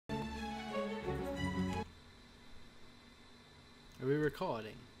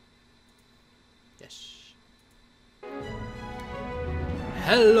recording. Yes.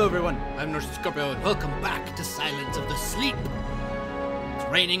 Hello everyone, I'm NorseScorpio and welcome back to Silence of the Sleep. It's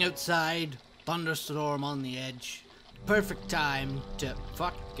raining outside, thunderstorm on the edge. Perfect time to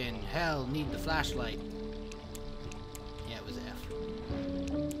fucking hell need the flashlight. Yeah, it was F.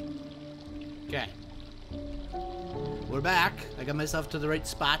 Okay. We're back. I got myself to the right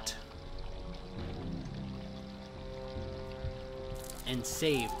spot. And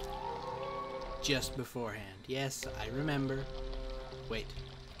saved just beforehand. Yes, I remember. Wait,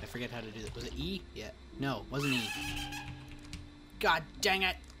 I forget how to do that. Was it E? Yeah. No, it wasn't E. God dang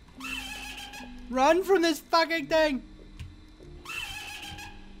it! Run from this fucking thing!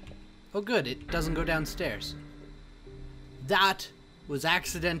 Oh good, it doesn't go downstairs. That was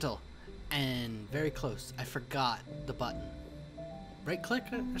accidental. And very close. I forgot the button. Right click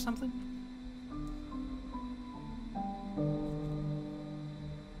or something?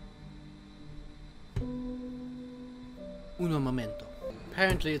 Uno momento.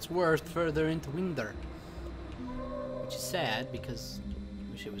 Apparently it's worse further into winter. Which is sad because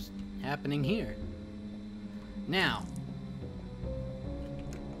I wish it was happening here. Now.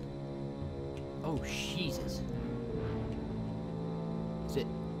 Oh, Jesus. Is it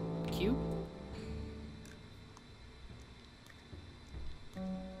Q?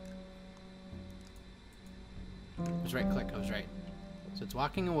 It was right click, I was right. So it's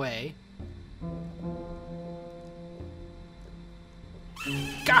walking away.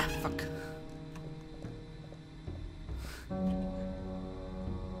 God, fuck.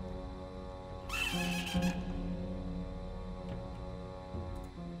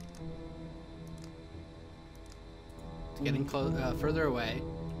 It's getting close, further away.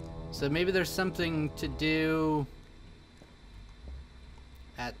 So maybe there's something to do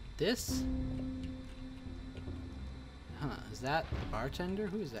at this? Huh, is that the bartender?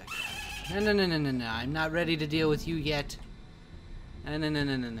 Who is that guy? No, I'm not ready to deal with you yet. No.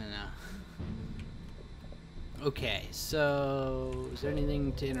 Okay, so is there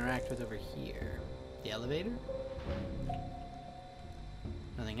anything to interact with over here? The elevator?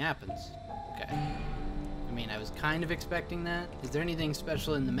 Nothing happens. Okay. I mean, I was kind of expecting that. Is there anything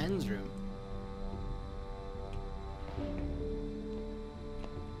special in the men's room?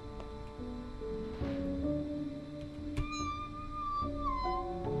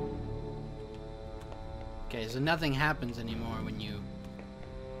 Okay, so nothing happens anymore when you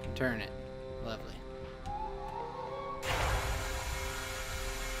turn it. Lovely.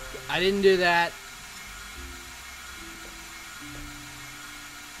 I didn't do that.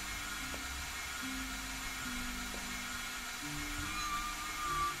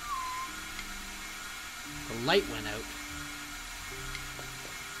 The light went out.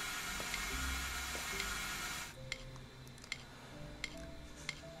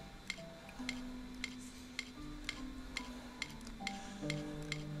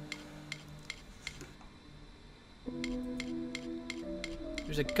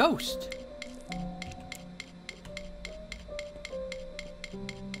 There's a ghost.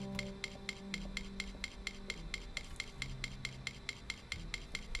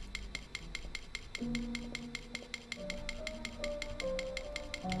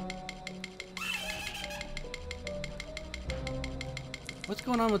 What's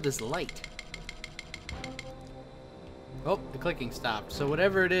going on with this light? Oh, the clicking stopped. So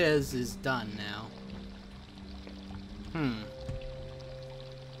whatever it is done now.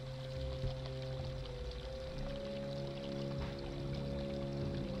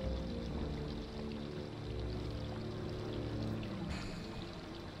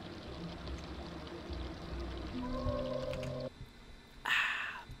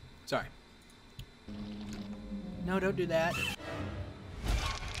 Sorry. No, don't do that.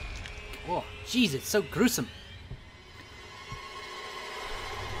 Oh, jeez, it's so gruesome.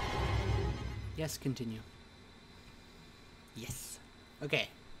 Yes, continue. Yes. Okay.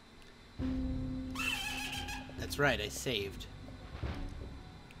 That's right, I saved.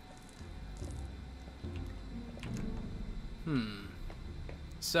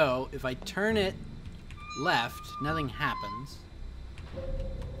 So, if I turn it left, nothing happens.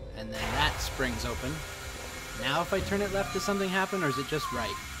 And then that springs open. Now if I turn it left, does something happen, or is it just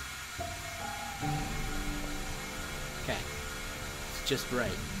right? Okay. It's just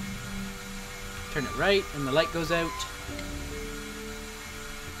right. Turn it right, and the light goes out.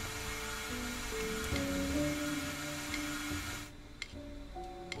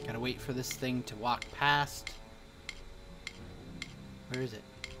 Gotta wait for this thing to walk past. Where is it?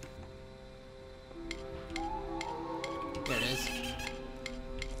 There it is.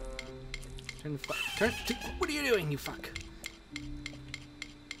 Turn the fuck. Turn. What are you doing, you fuck?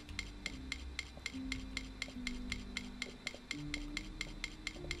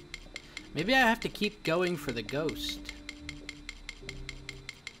 Maybe I have to keep going for the ghost.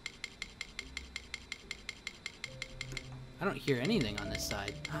 I don't hear anything on this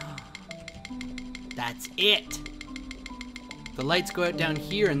side. That's it! The lights go out down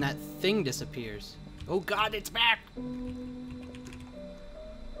here and that thing disappears. Oh god, it's back!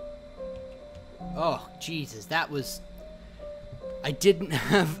 Oh, Jesus, that was... I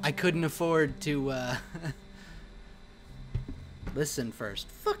couldn't afford to, listen first.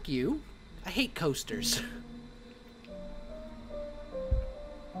 Fuck you. I hate coasters.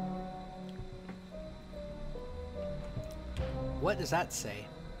 What does that say?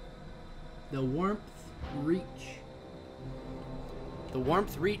 The warmth reach. The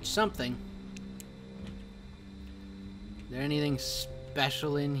warmth reach something. Is there anything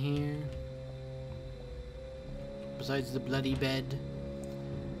special in here? Besides the bloody bed.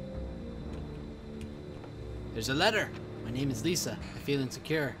 There's a letter. My name is Lisa. I feel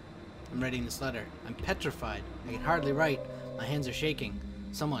insecure. I'm writing this letter. I'm petrified. I can hardly write. My hands are shaking.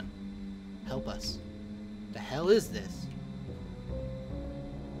 Someone, help us. The hell is this?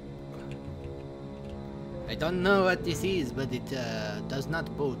 I don't know what this is, but it does not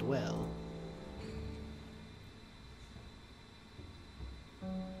bode well.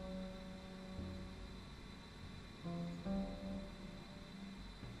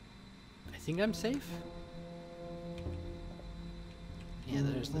 I think I'm safe. Yeah,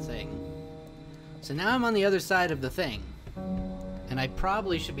 there's the thing. So now I'm on the other side of the thing. And I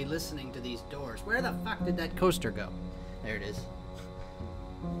probably should be listening to these doors. Where the fuck did that coaster go? There it is.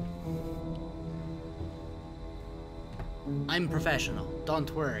 I'm professional. Don't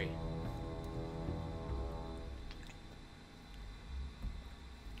worry.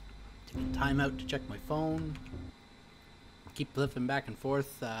 Taking time out to check my phone. Keep flipping back and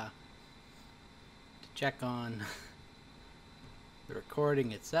forth to check on the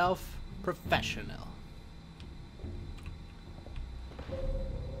recording itself. Professional.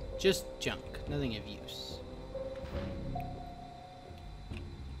 Just junk. Nothing of use.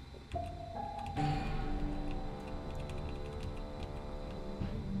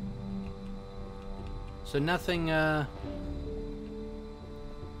 So nothing,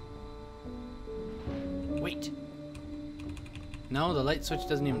 wait. No, the light switch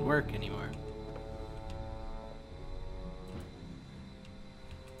doesn't even work anymore.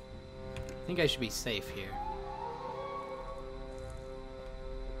 I think I should be safe here.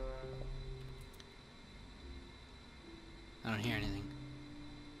 I don't hear anything.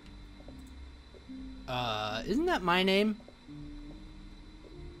 Isn't that my name?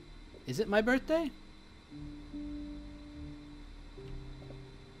 Is it my birthday?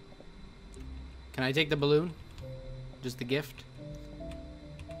 Can I take the balloon? Just the gift?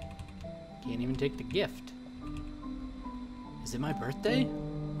 Can't even take the gift. Is it my birthday?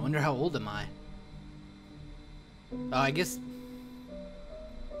 I wonder how old am I? Oh, I guess...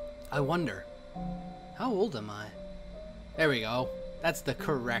 I wonder. How old am I? There we go. That's the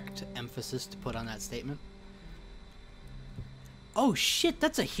correct emphasis to put on that statement. Oh shit,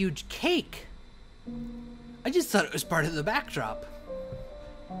 that's a huge cake! I just thought it was part of the backdrop.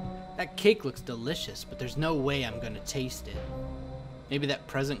 That cake looks delicious, but there's no way I'm gonna taste it. Maybe that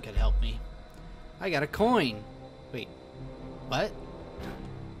present could help me. I got a coin. Wait, what?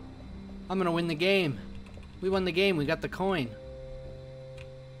 I'm gonna win the game. We won the game, we got the coin.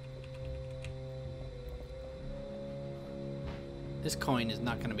 This coin is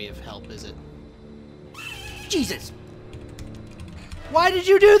not gonna be of help, is it? Jesus! Why did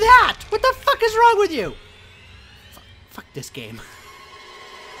you do that? What the fuck is wrong with you? Fuck this game.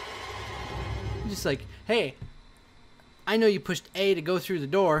 Just like, hey, I know you pushed A to go through the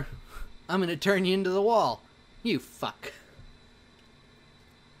door. I'm gonna turn you into the wall. You fuck.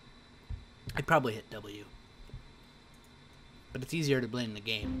 I'd probably hit W. But it's easier to blame the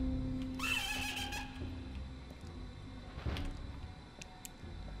game.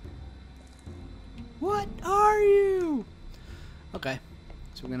 What are you? Okay,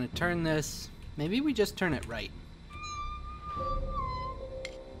 so we're gonna turn this. Maybe we just turn it right.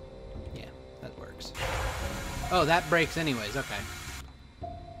 Yeah, that works. Oh, that breaks anyways, okay.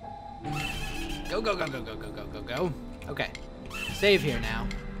 Go, go, go, go, go, go, go, go, go. Okay, save here now.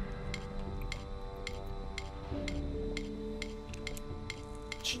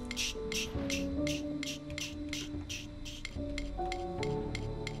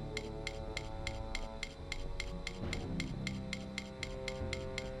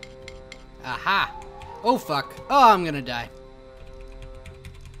 Aha! Oh fuck! Oh, I'm gonna die.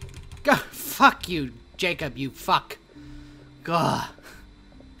 Go! Fuck you, Jacob, you fuck! Gah!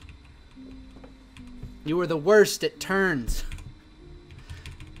 You were the worst at turns.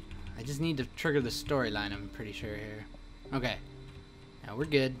 I just need to trigger the storyline, I'm pretty sure here. Okay. Now we're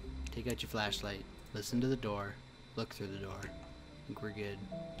good. Take out your flashlight. Listen to the door. Look through the door. I think we're good.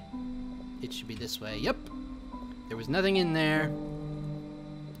 It should be this way. Yep. There was nothing in there.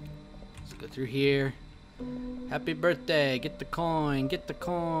 Let's go through here. Happy birthday. Get the coin. Get the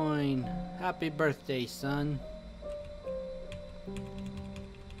coin. Happy birthday, son.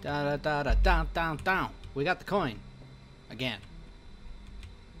 Da da da da down down down. We got the coin. Again.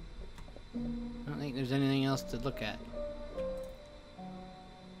 I don't think there's anything else to look at.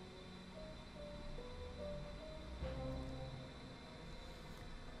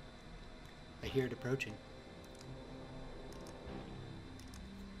 I hear it approaching.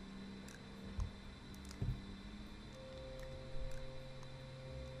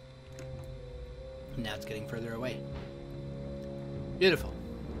 Now it's getting further away. Beautiful.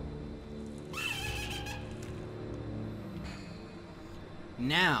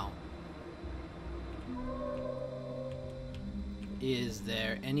 Now, is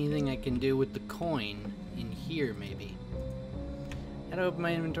there anything I can do with the coin in here, maybe? How do I open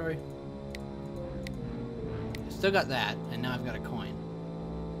my inventory? I still got that, and now I've got a coin.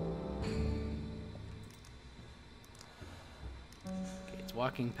 Okay, it's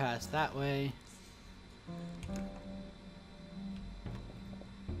walking past that way.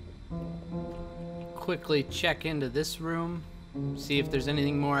 Quickly check into this room. See if there's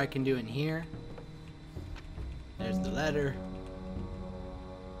anything more I can do in here. There's the letter.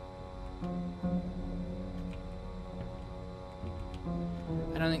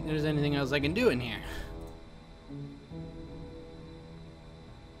 I don't think there's anything else I can do in here.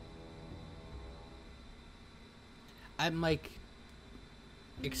 I'm like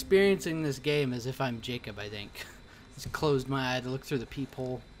experiencing this game as if I'm Jacob, I think. Just closed my eye to look through the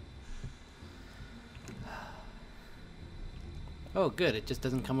peephole. Oh, good. It just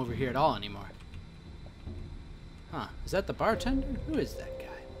doesn't come over here at all anymore. Huh. Is that the bartender? Who is that guy?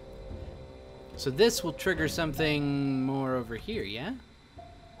 So this will trigger something more over here, yeah?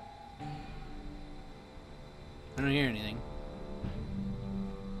 I don't hear anything.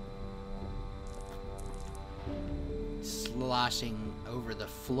 Sloshing over the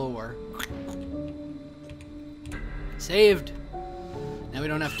floor. Saved! Now we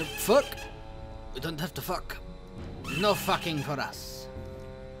don't have to fuck. We don't have to fuck. No fucking for us.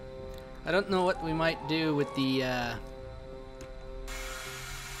 I don't know what we might do with the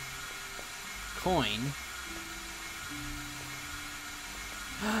coin.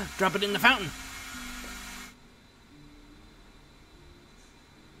 Drop it in the fountain.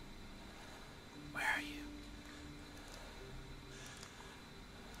 Where are you?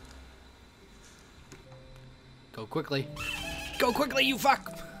 Go quickly. Go quickly, you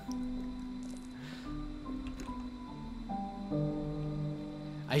fuck!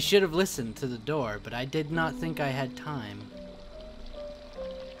 I should have listened to the door, but I did not think I had time.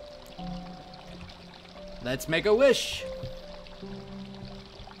 Let's make a wish!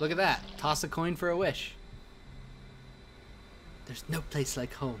 Look at that. Toss a coin for a wish. There's no place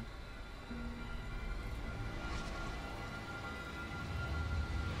like home.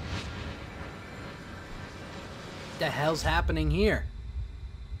 What the hell's happening here?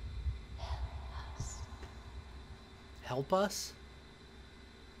 Help us?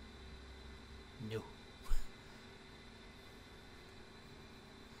 No.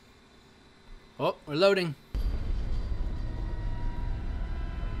 Oh, we're loading.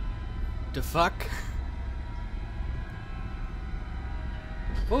 The fuck?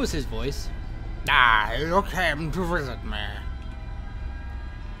 What was his voice? Ah, you came to visit me.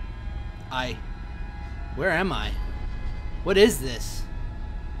 Where am I? What is this?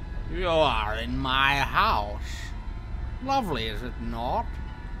 You are in my house. Lovely, is it not?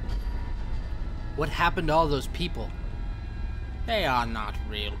 What happened to all those people? They are not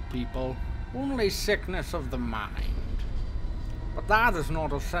real people. Only sickness of the mind. But that is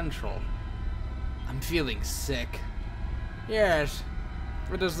not essential. I'm feeling sick. Yes,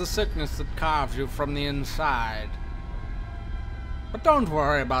 it is the sickness that carves you from the inside. But don't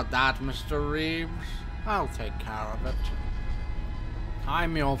worry about that, Mr. Reeves. I'll take care of it.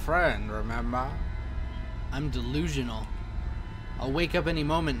 I'm your friend, remember? I'm delusional. I'll wake up any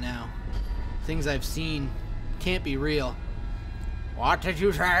moment now. Things I've seen can't be real. What did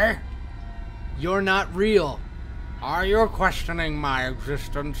you say? You're not real. Are you questioning my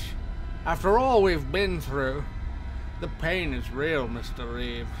existence? After all we've been through, the pain is real, Mr.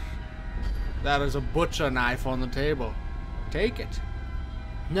 Reeves. That is a butcher knife on the table. Take it.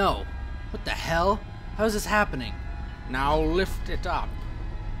 No. What the hell? How is this happening? Now lift it up.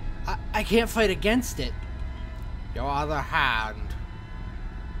 I can't fight against it. Your other hand.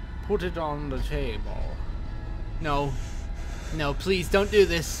 Put it on the table. No. No, please don't do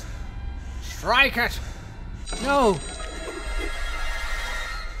this. Strike it! No!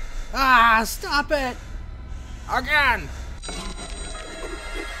 Ah, stop it! Again!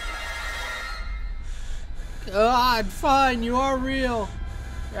 God, fine, you are real.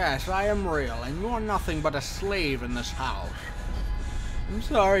 Yes, I am real, and you are nothing but a slave in this house. I'm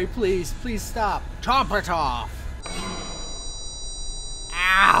sorry, please stop. Chop it off!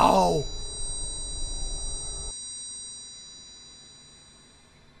 Ow!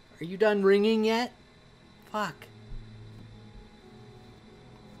 Are you done ringing yet? Fuck.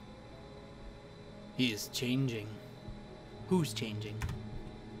 He is changing. Who's changing?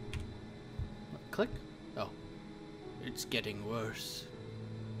 Click? Oh. It's getting worse.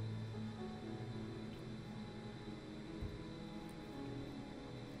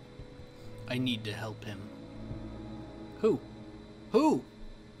 I need to help him. Who? Who?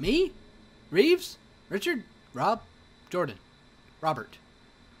 Me? Reeves? Richard? Rob? Jordan? Robert?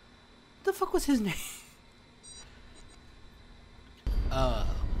 What the fuck was his name?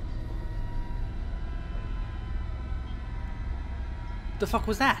 The fuck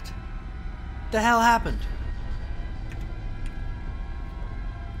was that? The hell happened?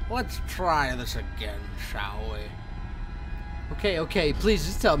 Let's try this again, shall we? Okay, please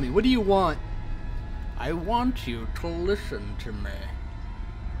just tell me. What do you want? I want you to listen to me.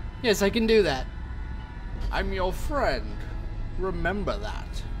 Yes, I can do that. I'm your friend. Remember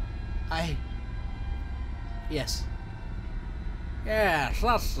that. Yes. Yes,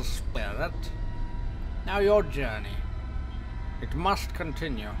 that's the spirit. Now your journey. It must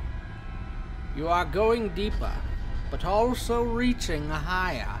continue. You are going deeper, but also reaching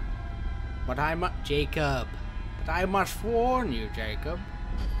higher. But Jacob. But I must warn you, Jacob.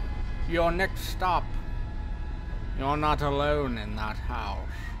 Your next stop. You're not alone in that house.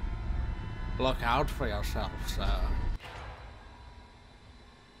 Look out for yourself, sir.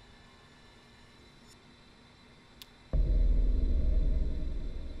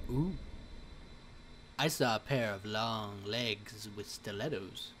 Ooh. I saw a pair of long legs with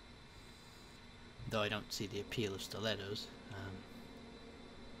stilettos. Though I don't see the appeal of stilettos.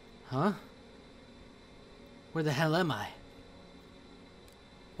 Huh? Where the hell am I?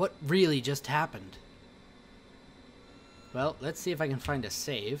 What really just happened? Well, let's see if I can find a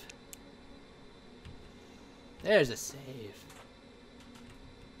save. There's a save.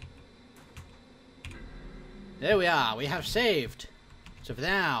 There we are. We have saved. So for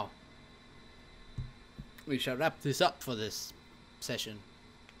now, we shall wrap this up for this session.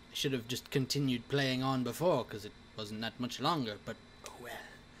 I should have just continued playing on before, because it wasn't that much longer, but oh well.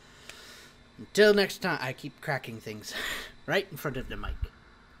 Until next time, I keep cracking things right in front of the mic.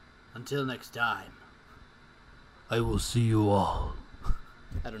 Until next time, I will see you all.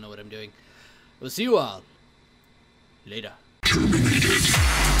 I don't know what I'm doing. We'll see you all later.